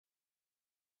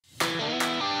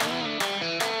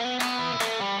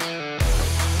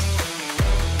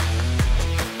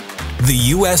The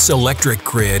U.S. electric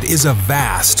grid is a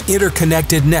vast,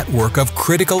 interconnected network of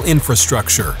critical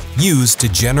infrastructure used to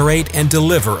generate and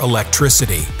deliver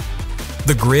electricity.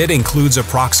 The grid includes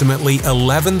approximately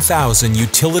 11,000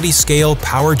 utility-scale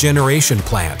power generation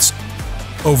plants,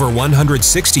 over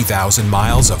 160,000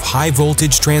 miles of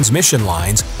high-voltage transmission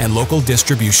lines and local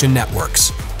distribution networks.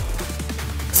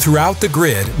 Throughout the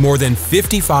grid, more than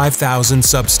 55,000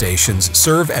 substations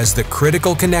serve as the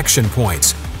critical connection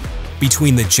points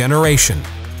between the generation,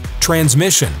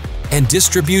 transmission, and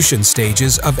distribution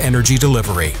stages of energy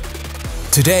delivery.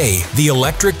 Today, the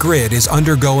electric grid is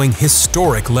undergoing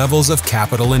historic levels of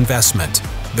capital investment.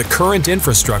 The current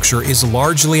infrastructure is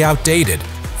largely outdated,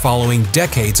 following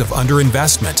decades of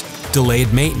underinvestment,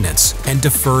 delayed maintenance, and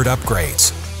deferred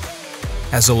upgrades.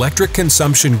 As electric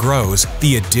consumption grows,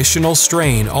 the additional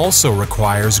strain also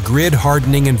requires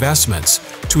grid-hardening investments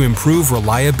to improve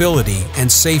reliability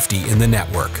and safety in the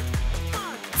network.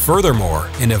 Furthermore,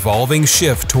 an evolving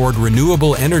shift toward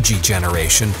renewable energy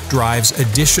generation drives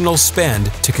additional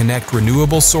spend to connect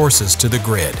renewable sources to the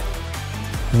grid.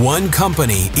 One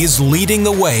company is leading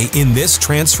the way in this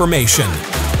transformation.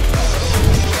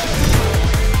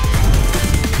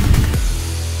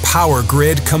 Power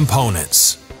Grid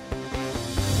Components.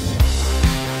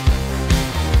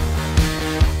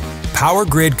 Power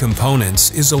Grid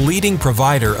Components is a leading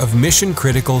provider of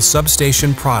mission-critical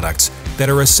substation products that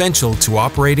are essential to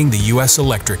operating the U.S.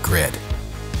 electric grid.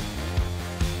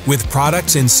 With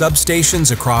products in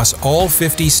substations across all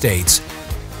 50 states,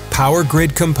 Power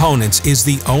Grid Components is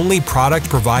the only product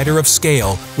provider of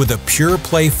scale with a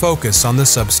pure-play focus on the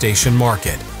substation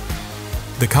market.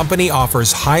 The company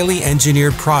offers highly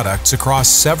engineered products across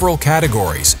several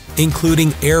categories,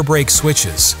 including air brake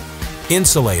switches,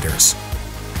 insulators,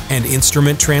 and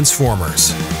instrument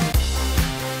transformers.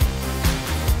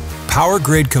 Power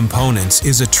Grid Components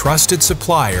is a trusted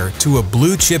supplier to a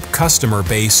blue-chip customer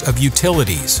base of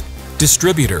utilities,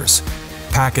 distributors,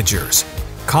 packagers,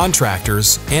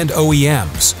 contractors, and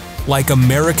OEMs like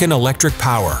American Electric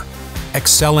Power,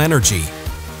 Xcel Energy,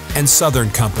 and Southern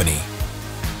Company,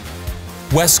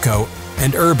 Wesco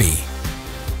and Irby,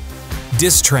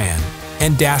 Distran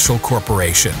and Daschle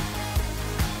Corporation,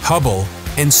 Hubbell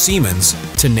and Siemens,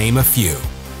 to name a few.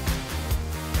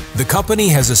 The company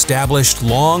has established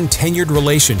long-tenured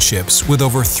relationships with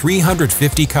over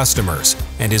 350 customers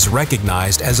and is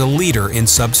recognized as a leader in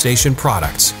substation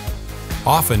products,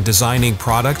 often designing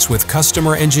products with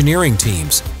customer engineering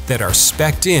teams that are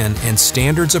spec'd in and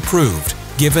standards approved,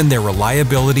 given their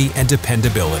reliability and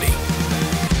dependability.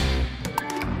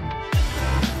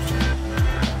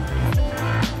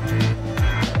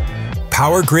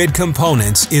 Power Grid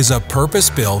Components is a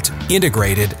purpose-built,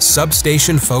 integrated,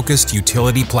 substation-focused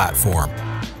utility platform.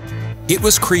 It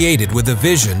was created with a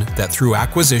vision that through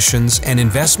acquisitions and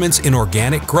investments in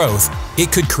organic growth,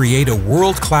 it could create a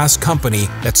world-class company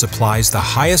that supplies the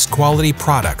highest quality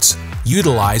products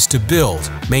utilized to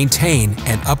build, maintain,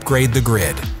 and upgrade the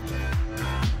grid.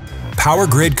 Power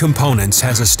Grid Components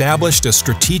has established a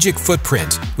strategic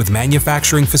footprint with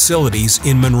manufacturing facilities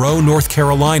in Monroe, North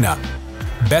Carolina,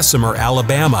 Bessemer,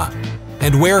 Alabama,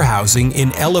 and warehousing in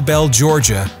Ellabelle,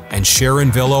 Georgia, and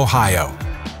Sharonville, Ohio.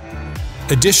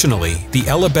 Additionally, the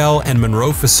Ellabelle and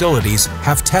Monroe facilities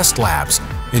have test labs,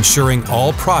 ensuring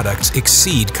all products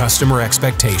exceed customer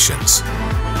expectations.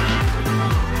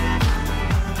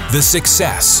 The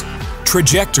success,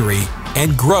 trajectory,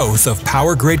 and growth of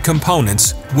Power Grid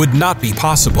Components would not be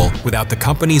possible without the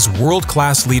company's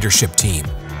world-class leadership team.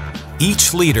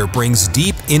 Each leader brings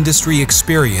deep industry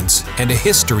experience and a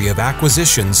history of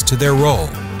acquisitions to their role.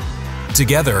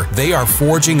 Together, they are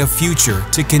forging a future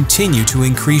to continue to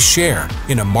increase share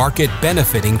in a market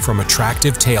benefiting from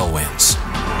attractive tailwinds.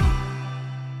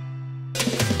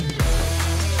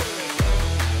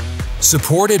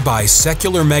 Supported by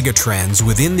secular megatrends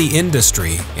within the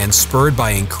industry and spurred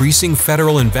by increasing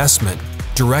federal investment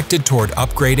directed toward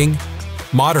upgrading,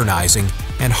 modernizing,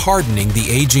 and hardening the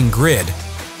aging grid,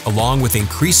 along with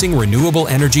increasing renewable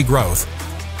energy growth,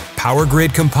 Power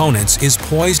Grid Components is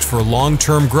poised for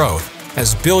long-term growth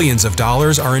as billions of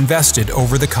dollars are invested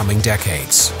over the coming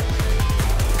decades.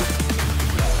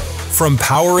 From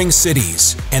powering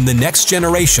cities and the next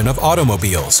generation of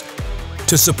automobiles,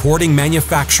 to supporting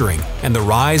manufacturing and the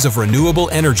rise of renewable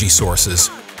energy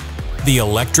sources, the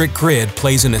electric grid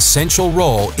plays an essential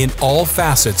role in all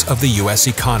facets of the U.S.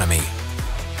 economy.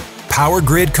 Power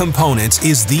Grid Components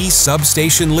is the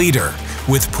substation leader,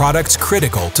 with products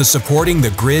critical to supporting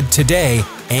the grid today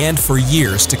and for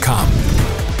years to come.